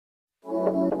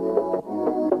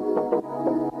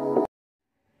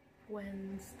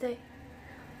Wednesday,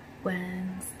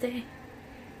 Wednesday.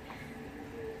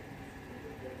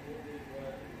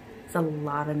 There's a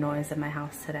lot of noise in my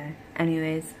house today.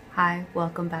 Anyways, hi,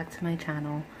 welcome back to my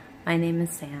channel. My name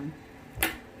is Sam.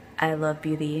 I love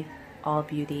beauty, all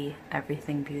beauty,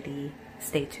 everything beauty.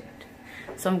 Stay tuned.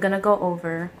 So I'm gonna go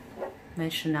over my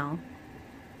Chanel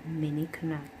mini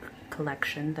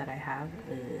collection that I have.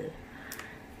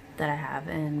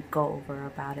 And go over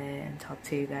about it and talk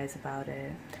to you guys about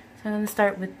it. So I'm going to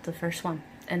start with the first one,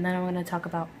 and then I'm going to talk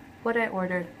about what I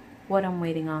ordered, what I'm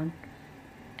waiting on,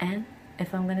 and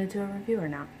if I'm going to do a review or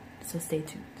not. So stay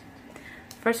tuned.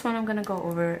 First one I'm going to go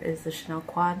over is the Chanel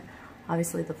Quad.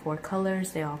 Obviously the 4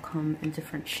 colors, they all come in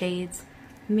different shades.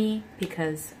 Me,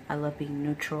 because I love being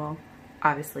neutral,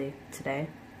 obviously today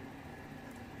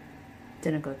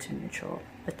didn't go too neutral,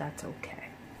 but that's okay,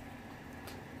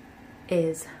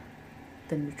 is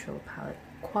the neutral palette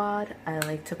quad. I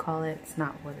like to call it, it's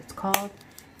not what it's called.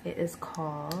 It is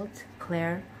called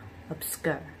Clair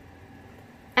Obscur.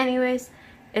 Anyways,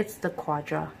 it's the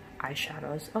Quadra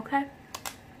eyeshadows, okay?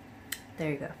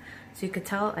 There you go. So you could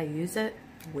tell I use it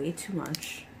way too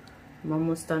much. I'm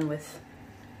almost done with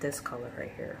this color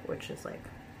right here, which is like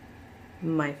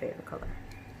my favorite color.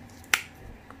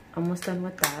 Almost done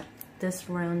with that. This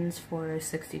runs for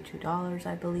 $62,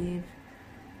 I believe.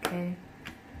 Okay.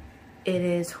 It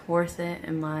is worth it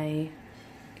in my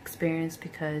experience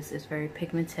because it's very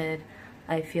pigmented.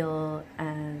 I feel,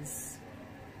 as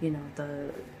you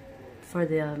know, for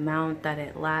the amount that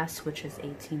it lasts, which is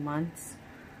 18 months,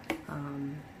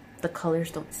 the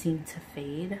colors don't seem to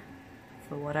fade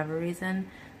for whatever reason.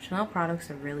 Chanel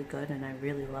products are really good and I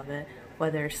really love it.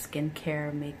 Whether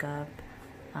skincare, makeup,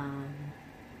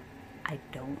 I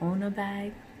don't own a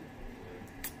bag,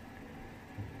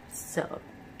 so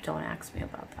don't ask me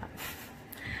about that.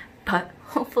 But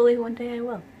hopefully one day I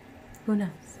will. Who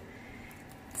knows?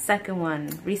 Second one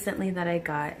recently that I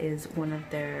got is one of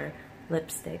their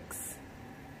lipsticks.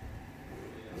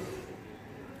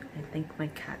 I think my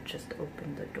cat just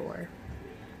opened the door.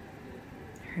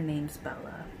 Her name's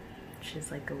Bella.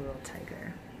 She's like a little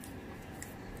tiger.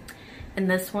 And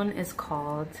this one is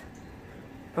called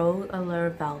Allure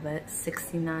Velvet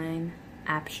 69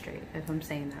 Abstrait, if I'm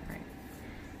saying that right.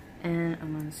 And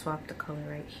I'm going to swap the color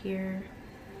right here.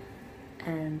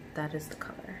 And that is the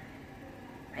color.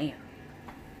 Bam.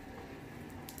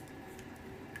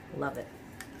 Love it.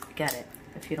 Get it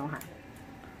if you don't have it.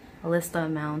 I'll list the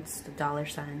amounts, the dollar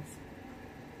signs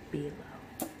below.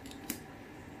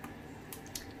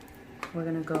 We're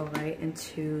going to go right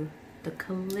into the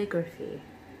Calligraphie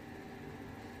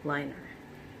liner.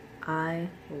 I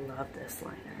love this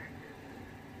liner.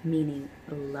 Meaning,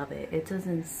 love it. It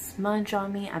doesn't smudge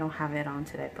on me. I don't have it on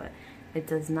today, but it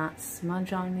does not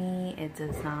smudge on me. It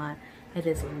does not. It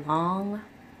is long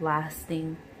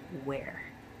lasting wear.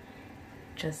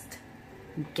 Just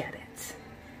get it.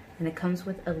 And it comes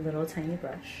with a little tiny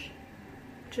brush,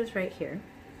 which is right here.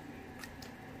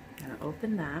 I'm gonna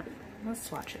open that. Let's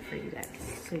swatch it for you guys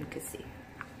so you can see.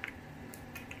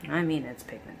 And I mean it's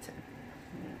pigmented.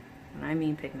 When I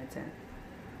mean pigmented,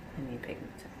 I mean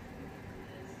pigmented.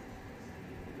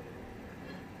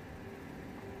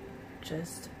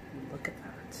 Just look at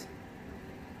that.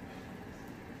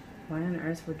 Why on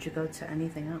earth would you go to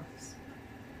anything else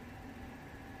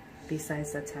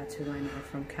besides the tattoo liner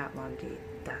from Kat Von D?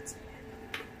 That's it.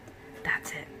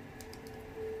 That's it.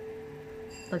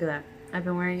 Look at that. I've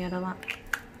been wearing it a lot.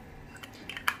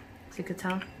 As you could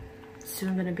tell,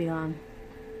 soon gonna be on.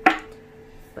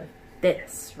 But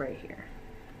this right here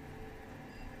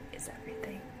is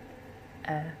everything.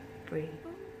 Everything.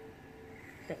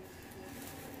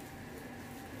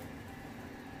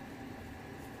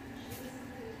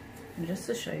 And just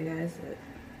to show you guys that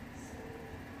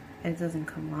it doesn't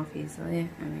come off easily.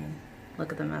 I mean,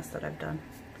 look at the mess that I've done.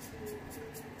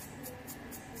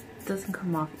 It doesn't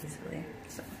come off easily.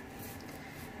 So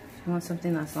if you want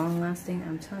something that's long lasting,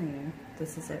 I'm telling you,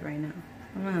 this is it right now.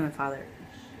 I'm not gonna bother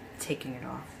taking it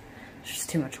off. It's just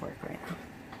too much work right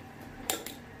now.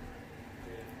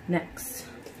 Next,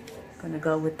 I'm gonna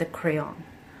go with the crayon.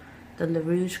 The Le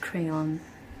Rouge Crayon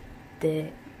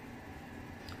de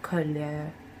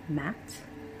Couleur Matte.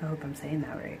 I hope I'm saying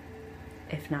that right.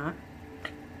 If not,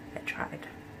 I tried.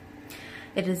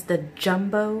 It is the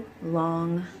Jumbo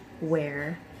Long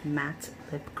Wear Matte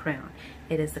Lip Crayon.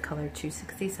 It is the color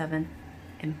 267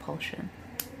 Impulsion,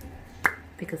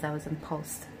 because I was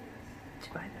impulsed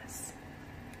to buy this.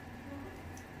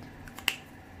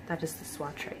 That is the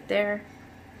swatch right there.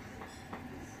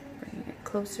 Bringing it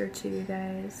closer to you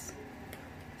guys.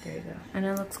 There you go. And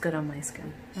it looks good on my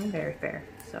skin. I'm very fair,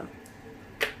 so.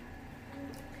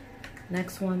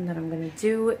 Next one that I'm gonna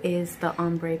do is the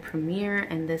Ombre Premier,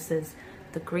 and this is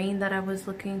the green that I was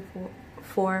looking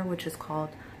for, which is called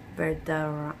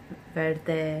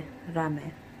verderame.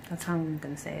 That's how I'm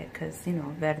gonna say it, because you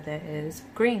know verde is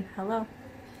green. Hello.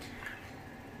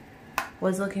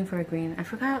 Was looking for a green. I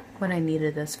forgot what I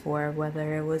needed this for,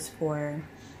 whether it was for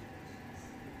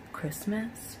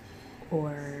Christmas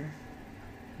or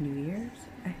New Year's.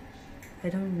 I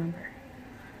don't remember.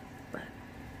 But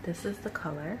this is the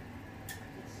color.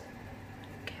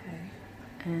 Okay.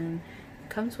 And it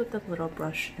comes with a little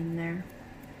brush in there.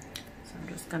 So I'm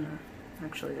just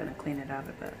actually gonna clean it out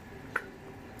a bit.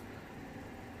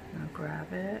 Now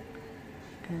grab it,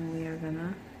 and we are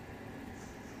gonna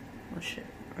mush it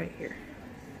right here.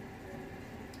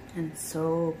 And it's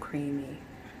so creamy.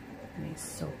 I mean,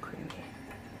 so creamy.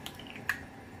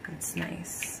 It's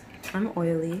nice. I'm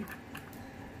oily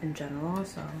in general,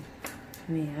 so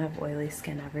I mean, I have oily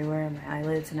skin everywhere, my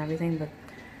eyelids and everything, but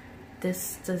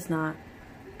this does not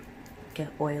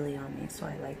get oily on me, so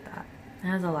I like that. It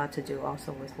has a lot to do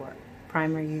also with what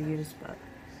primer you use, but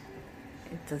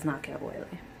it does not get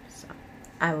oily, so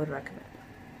I would recommend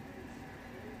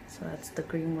it. So that's the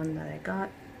green one that I got.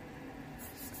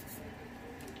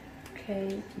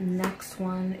 Okay, next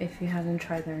one, if you haven't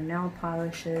tried their nail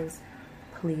polishes,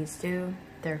 please do.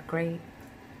 They're great.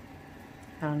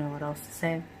 I don't know what else to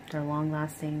say. They're long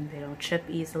lasting, they don't chip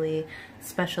easily,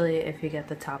 especially if you get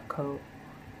the top coat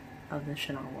of the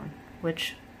Chanel one,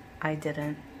 which I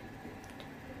didn't,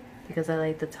 because I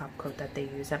like the top coat that they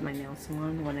use at my nail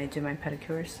salon when I do my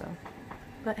pedicures, so.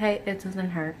 But hey, it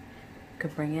doesn't hurt. You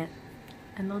could bring it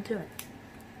and they'll do it.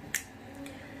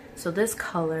 So this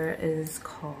color is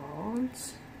called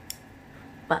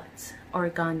But.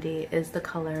 Organdi is the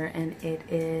color, and it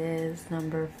is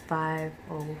number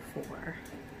 504.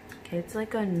 Okay, it's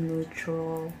like a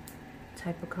neutral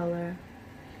type of color.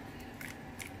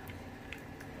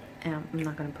 And I'm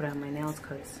not gonna put it on my nails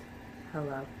because,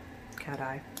 hello, cat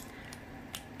eye.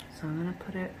 So I'm gonna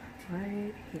put it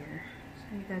right here so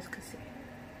you guys can see.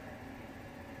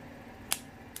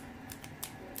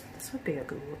 This would be a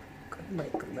good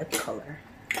like lip color.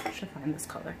 I should find this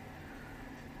color.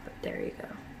 But there you go.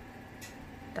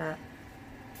 That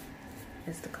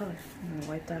is the color. I'm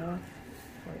gonna wipe that off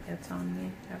before it gets on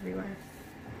me everywhere.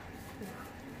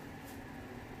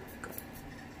 Good.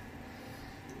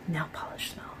 Nail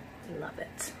polish smell. Love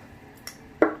it.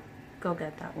 Go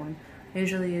get that one. I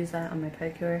usually use that on my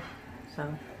pedicure.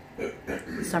 So,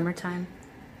 summertime.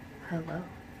 Hello.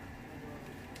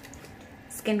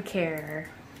 Skincare.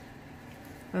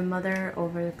 My mother,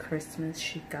 over Christmas,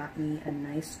 she got me a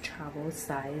nice travel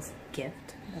size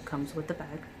gift that comes with the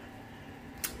bag.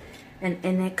 And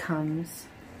in it comes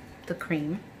the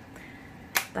cream,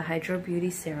 the HYDRA Beauty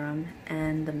Serum,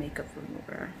 and the makeup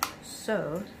remover.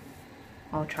 So,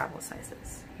 all travel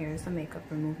sizes. Here's the makeup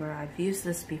remover. I've used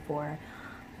this before.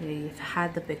 I've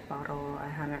had the big bottle. I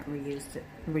haven't reused it,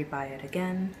 rebuy it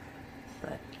again,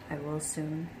 but I will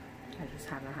soon. I just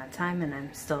haven't had time, and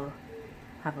I'm still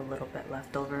have a little bit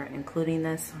left over, including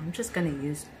this. So I'm just gonna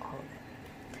use all of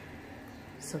it.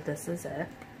 So this is it.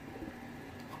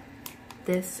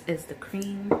 This is the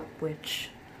cream,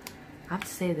 which I have to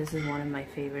say this is one of my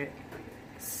favorite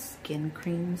skin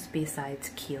creams besides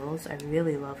Kiehl's. I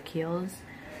really love Kiehl's,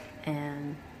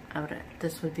 and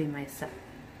this would be my second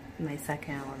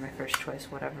or my first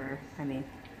choice, whatever. I mean,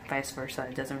 vice versa.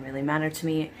 It doesn't really matter to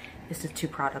me. It's the two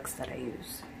products that I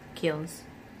use. Kiehl's,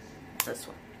 this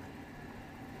one.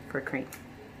 For cream.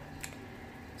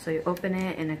 So you open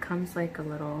it and it comes like a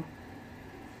little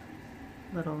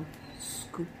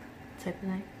scoop type of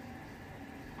thing.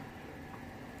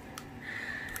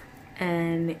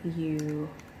 And you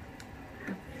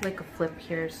have like a flip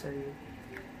here, so you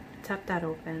tap that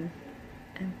open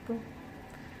and boom.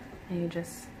 And you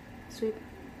just sweep,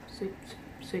 sweep,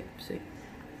 sweep, sweep,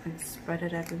 and spread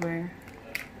it everywhere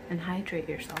and hydrate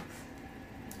yourself.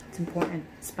 It's important,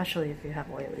 especially if you have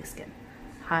oily skin.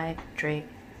 Hydrate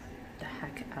the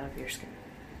heck out of your skin.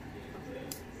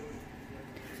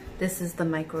 This is the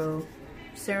micro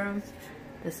serum.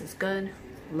 This is good.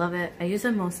 Love it. I use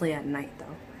it mostly at night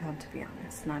though, I have to be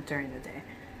honest, not during the day.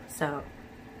 So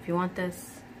if you want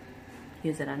this,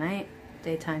 use it at night,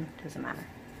 daytime, doesn't matter.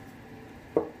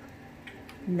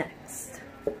 Next,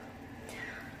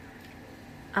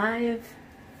 I've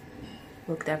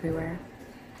looked everywhere.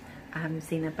 I haven't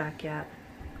seen it back yet.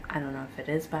 I don't know if it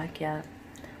is back yet.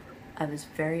 I was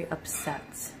very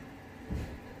upset,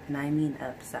 and I mean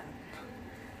upset,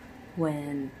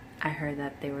 when I heard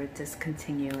that they were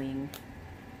discontinuing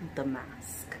the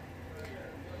mask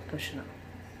of Chanel,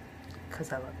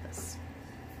 because I love this.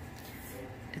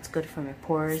 It's good for my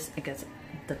pores. It gets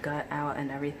the gut out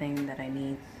and everything that I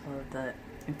need. All of the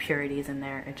impurities in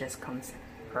there, it just comes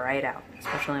right out,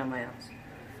 especially on my nose.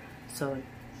 So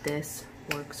this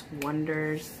works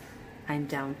wonders. I'm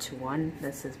down to one.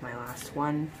 This is my last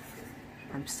one.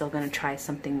 I'm still gonna try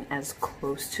something as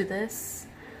close to this.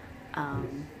 I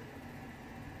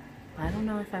don't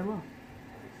know if I will,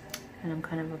 and I'm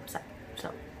kind of upset.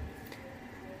 So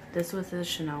this was the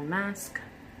Chanel mask.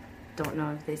 Don't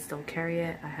know if they still carry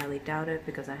it. I highly doubt it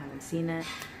because I haven't seen it.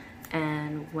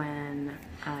 And when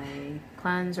I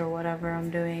cleanse or whatever I'm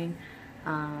doing,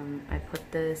 I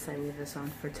put this, I leave this on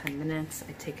for 10 minutes,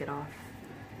 I take it off,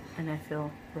 and I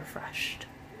feel refreshed,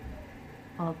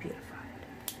 all beautified.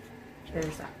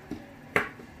 There's that.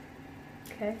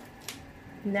 Okay,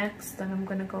 next that I'm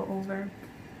gonna go over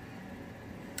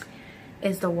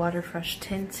is the Water Fresh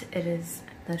tint. It is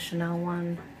the Chanel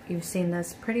one. You've seen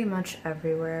this pretty much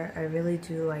everywhere. I really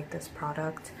do like this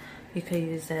product. You could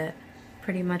use it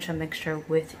pretty much a mixture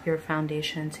with your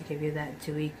foundation to give you that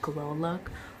dewy glow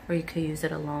look, or you could use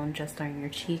it alone just on your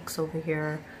cheeks over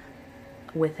here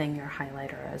within your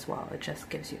highlighter as well. It just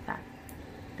gives you that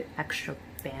extra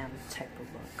bam type of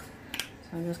look.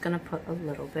 So I'm just gonna put a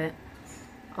little bit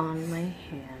on my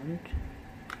hand,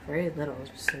 very little,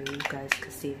 so you guys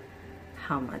can see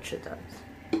how much it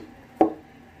does.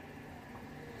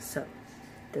 So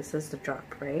this is the drop,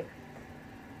 right?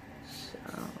 So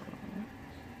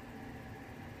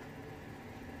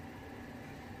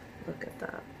look at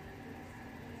that.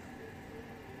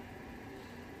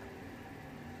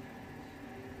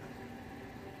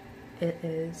 It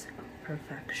is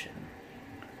perfection.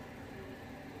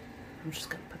 I'm just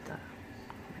gonna put that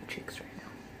on my cheeks right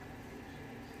now.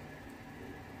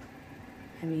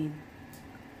 I mean,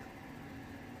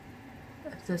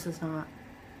 if this is not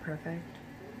perfect,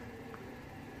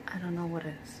 I don't know what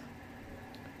is.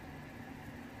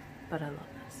 But I love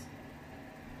this.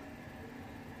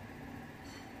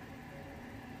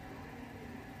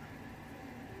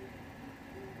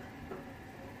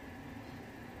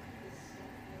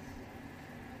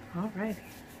 Alrighty,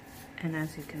 and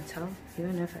as you can tell,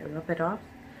 even if I rub it off,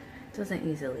 it doesn't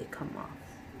easily come off.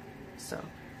 So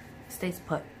it stays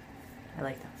put. I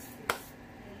like that.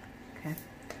 Okay,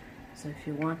 so if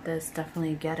you want this,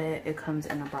 definitely get it. It comes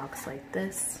in a box like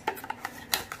this.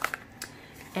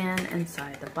 And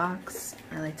inside the box,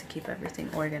 I like to keep everything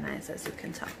organized, as you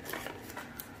can tell.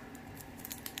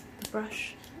 The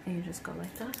brush, and you just go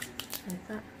like that,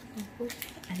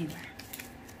 anywhere.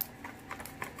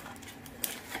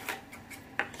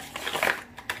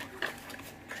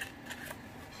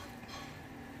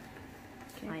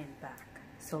 I am back.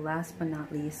 So last but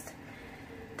not least,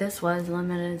 this was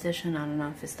limited edition. I don't know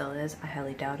if it still is. I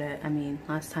highly doubt it. I mean,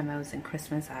 last time I was in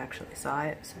Christmas, I actually saw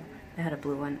it. So they had a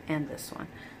blue one and this one.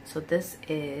 So this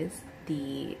is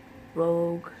the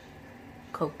Rogue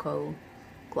Coco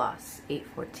Gloss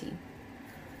 814.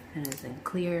 And it is in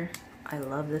clear. I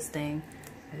love this thing.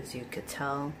 As you could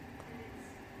tell,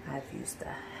 I've used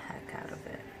the heck out of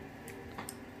it.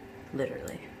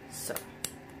 Literally. So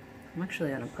I'm actually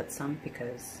gonna put some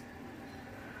because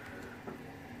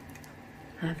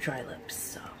I have dry lips,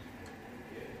 so.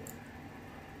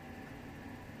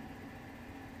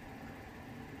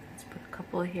 Let's put a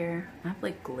couple here. I have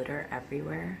like glitter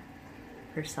everywhere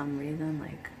for some reason.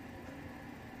 Like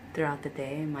throughout the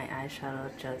day, my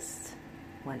eyeshadow just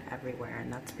went everywhere,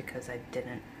 and that's because I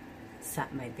didn't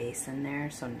set my base in there.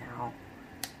 So now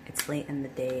it's late in the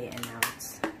day and now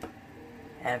it's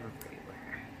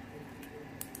everywhere.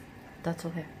 That's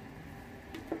okay.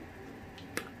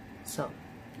 So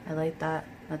I like that.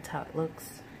 That's how it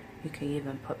looks. You can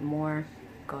even put more.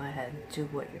 Go ahead, do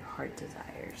what your heart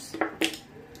desires.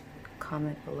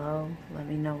 Comment below, let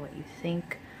me know what you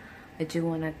think. I do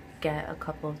want to get a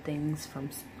couple of things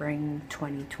from spring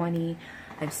 2020.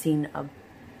 I've seen a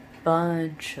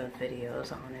bunch of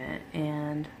videos on it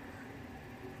and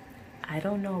I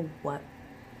don't know what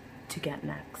to get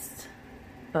next,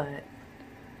 but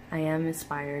I am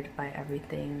inspired by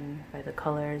everything, by the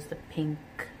colors, the pink,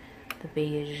 the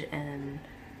beige, and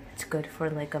it's good for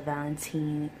like a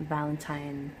Valentine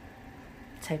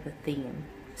type of theme.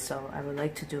 So I would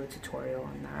like to do a tutorial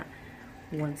on that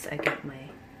once I get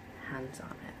my hands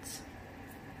on it.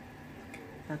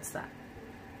 That's that.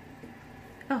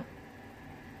 Oh,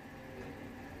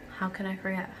 how can I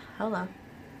forget? Hello.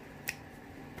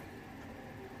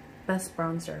 Best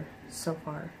bronzer so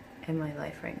far in my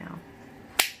life right now.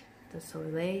 The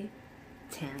Soleil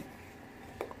Tan.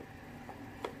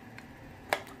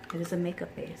 It is a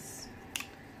makeup base.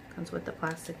 Comes with the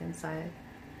plastic inside.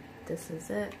 This is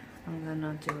it. I'm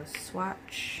gonna do a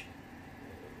swatch.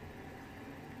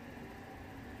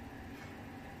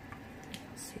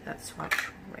 see that swatch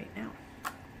right now.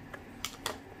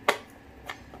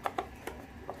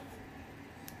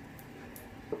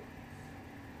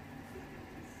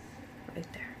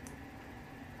 Right there.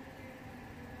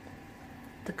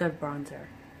 The good bronzer.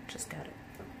 Just got it.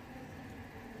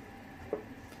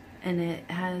 And it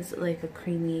has like a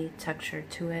creamy texture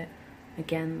to it.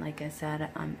 Again, like I said,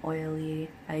 I'm oily.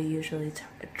 I usually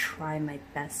try my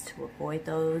best to avoid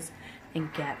those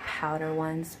and get powder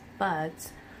ones,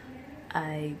 but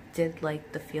I did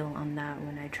like the feel on that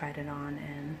when I tried it on,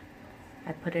 and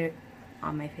I put it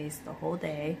on my face the whole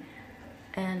day,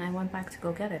 and I went back to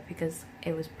go get it because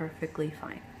it was perfectly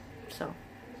fine. So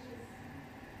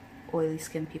oily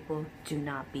skin people, do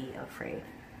not be afraid.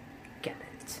 Get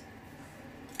it.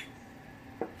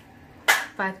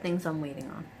 5 things I'm waiting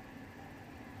on.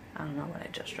 I don't know what I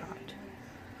just dropped.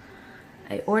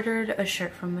 I ordered a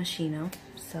shirt from Moschino,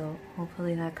 so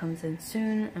hopefully that comes in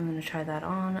soon. I'm gonna try that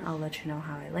on. I'll let you know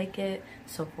how I like it,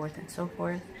 so forth and so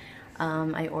forth.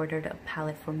 I ordered a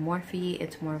palette from Morphe.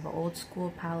 It's more of an old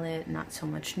school palette, not so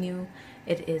much new.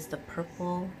 It is the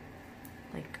purple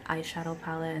like eyeshadow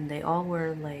palette, and they all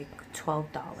were like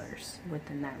 $12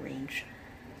 within that range.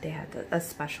 They had a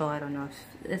special. I don't know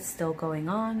if it's still going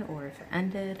on or if it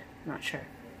ended. I'm not sure.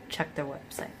 Check their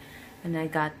website. And I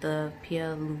got the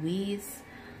Pia Louise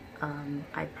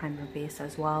eye primer base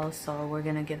as well, so we're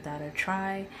gonna give that a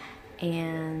try.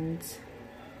 And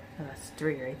oh, that's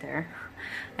 3 right there.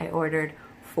 I ordered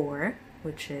 4,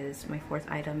 which is my 4th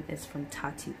item is from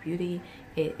Tati Beauty.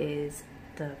 It is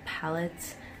the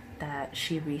palette that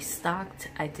she restocked.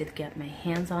 I did get my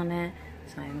hands on it,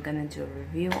 so I'm gonna do a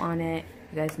review on it.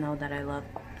 You guys know that I love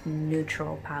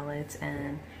neutral palettes,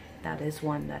 and that is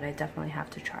one that I definitely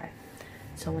have to try.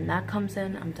 So when that comes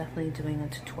in, I'm definitely doing a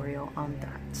tutorial on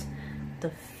that.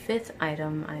 The 5th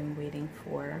item I'm waiting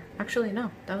for, actually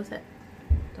no, that was it.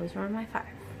 Those were my 5.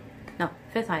 No,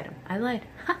 5th item, I lied.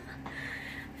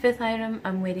 5th item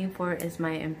I'm waiting for is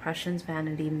my Impressions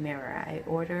Vanity Mirror. I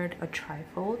ordered a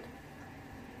trifold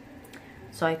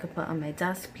so I could put on my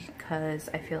desk because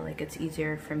I feel like it's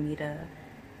easier for me to,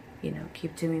 you know,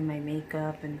 keep doing my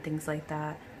makeup and things like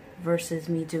that versus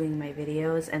me doing my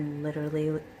videos. And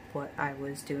literally what I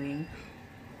was doing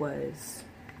was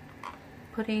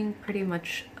putting pretty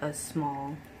much a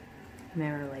small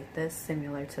mirror like this,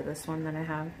 similar to this one that I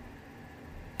have,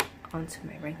 onto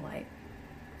my ring light.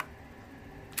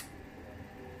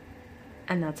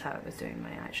 And that's how I was doing my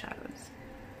eyeshadows.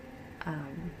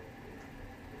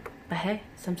 But hey,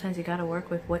 sometimes you gotta work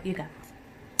with what you got.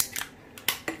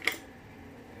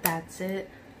 That's it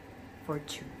for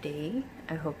today.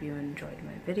 I hope you enjoyed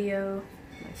my video,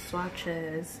 my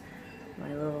swatches,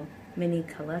 my little mini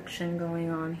collection going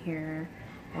on here.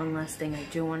 One last thing I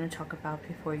do want to talk about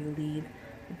before you leave.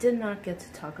 I did not get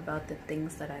to talk about the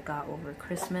things that I got over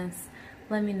Christmas.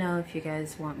 Let me know if you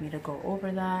guys want me to go over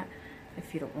that.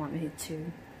 If you don't want me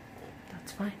to,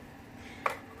 that's fine.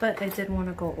 But I did want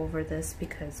to go over this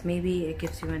because maybe it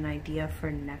gives you an idea for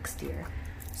next year.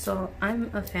 So I'm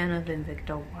a fan of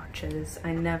Invicta watches.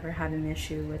 I never had an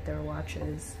issue with their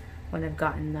watches when I've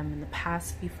gotten them in the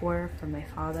past before from my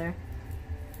father.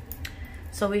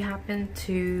 So we happened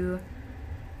to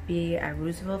be at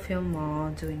Roosevelt Field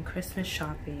Mall doing Christmas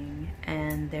shopping,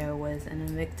 and there was an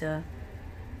Invicta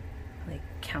like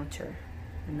counter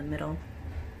in the middle,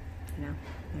 you know,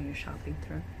 when you're shopping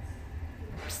through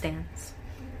stands.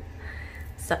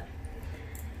 So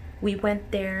we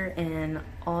went there and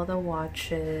all the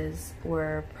watches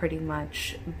were pretty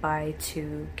much buy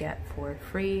 2 get 4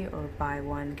 free, or buy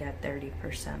 1 get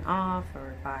 30% off,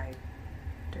 or buy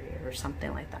 3 or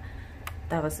something like that.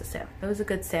 That was the sale. It was a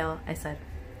good sale. I said,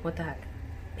 what the heck?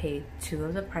 Pay 2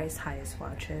 of the price highest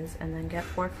watches and then get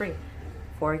 4 free.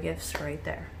 4 gifts right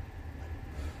there.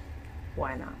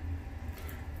 Why not?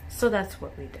 So that's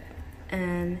what we did.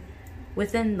 And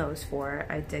within those 4,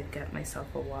 I did get myself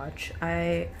a watch.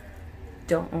 I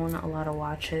don't own a lot of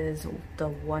watches. The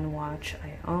one watch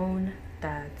I own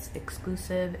that's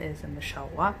exclusive is a Michelle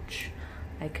watch.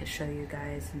 I could show you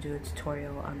guys and do a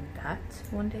tutorial on that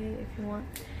one day if you want.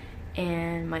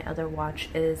 And my other watch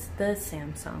is the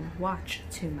Samsung watch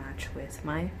to match with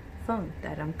my phone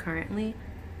that I'm currently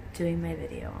doing my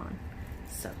video on.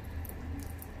 So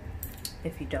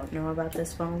if you don't know about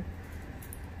this phone,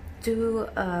 do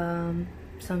some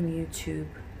YouTube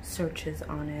searches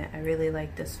on it. I really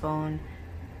like this phone.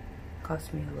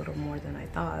 Cost me a little more than I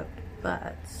thought,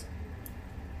 but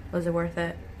was it worth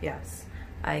it? Yes.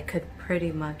 I could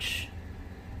pretty much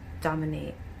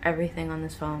dominate everything on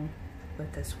this phone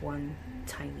with this one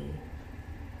tiny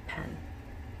pen.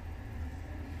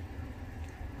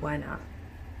 Why not?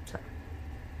 So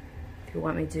If you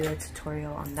want me to do a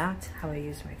tutorial on that, how I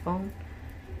use my phone,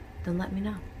 then let me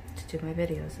know to do my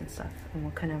videos and stuff, and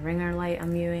what kind of ringer light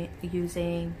I'm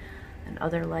using and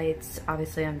other lights.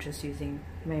 Obviously I'm just using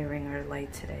my ringer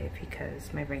light today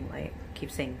because my ring light, I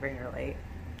keep saying ringer light,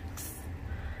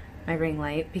 my ring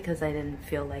light, because I didn't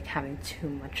feel like having too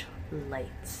much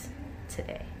light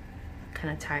today.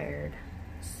 Kind of tired,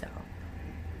 so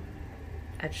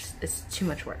it's too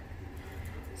much work.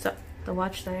 So the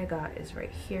watch that I got is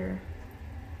right here.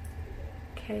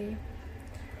 Okay,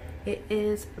 it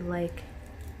is like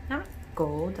not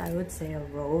gold, I would say a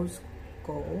rose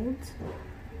gold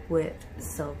with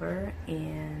silver,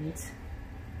 and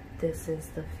this is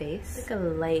the face, like a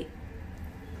light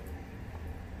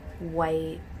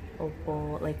white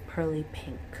opal, like pearly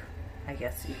pink, I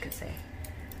guess you could say.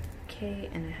 Okay,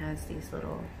 and it has these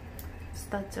little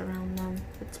studs around them.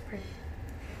 It's pretty.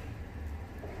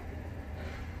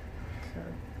 So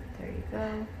there you go.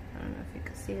 I don't know if you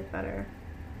can see it better.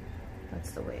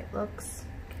 That's the way it looks.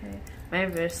 Okay, my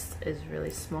wrist is really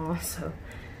small, so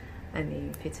I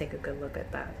mean, if you take a good look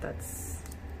at that, it's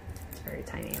very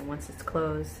tiny, and once it's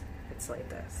closed, it's like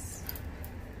this.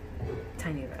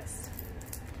 Tiny wrist.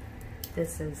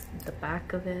 This is the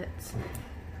back of it, if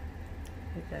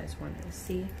you guys wanted to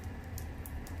see.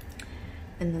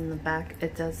 And then the back,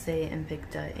 it does say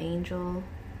Invicta Angel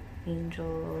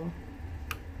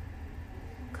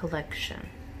Collection.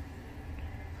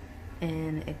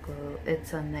 And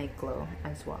it's a night glow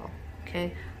as well.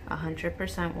 Okay,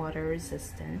 100% water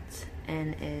resistant,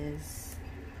 and is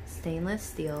stainless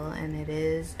steel, and it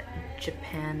is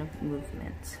Japan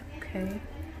movement. Okay,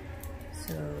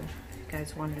 so if you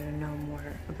guys wanted to know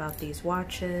more about these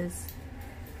watches,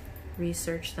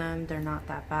 research them. They're not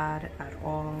that bad at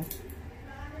all.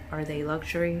 Are they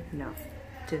luxury? No.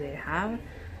 Do they have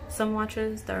some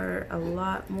watches that are a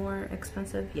lot more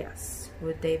expensive? Yes.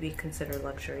 Would they be considered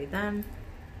luxury then?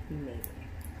 Maybe.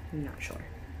 I'm not sure.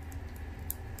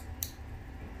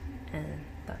 And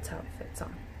that's how it fits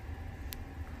on.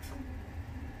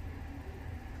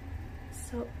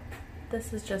 So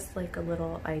this is just like a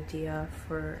little idea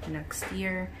for next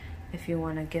year. If you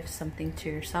want to gift something to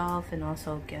yourself and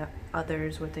also give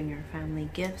others within your family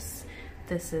gifts,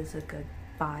 this is a good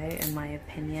buy in my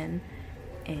opinion,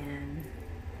 and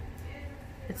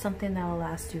it's something that will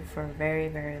last you for a very,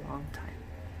 very long time.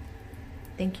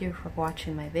 Thank you for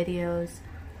watching my videos.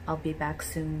 I'll be back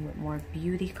soon with more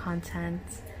beauty content,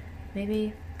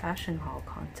 maybe fashion haul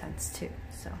contents too,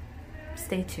 so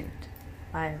stay tuned.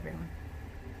 Bye everyone.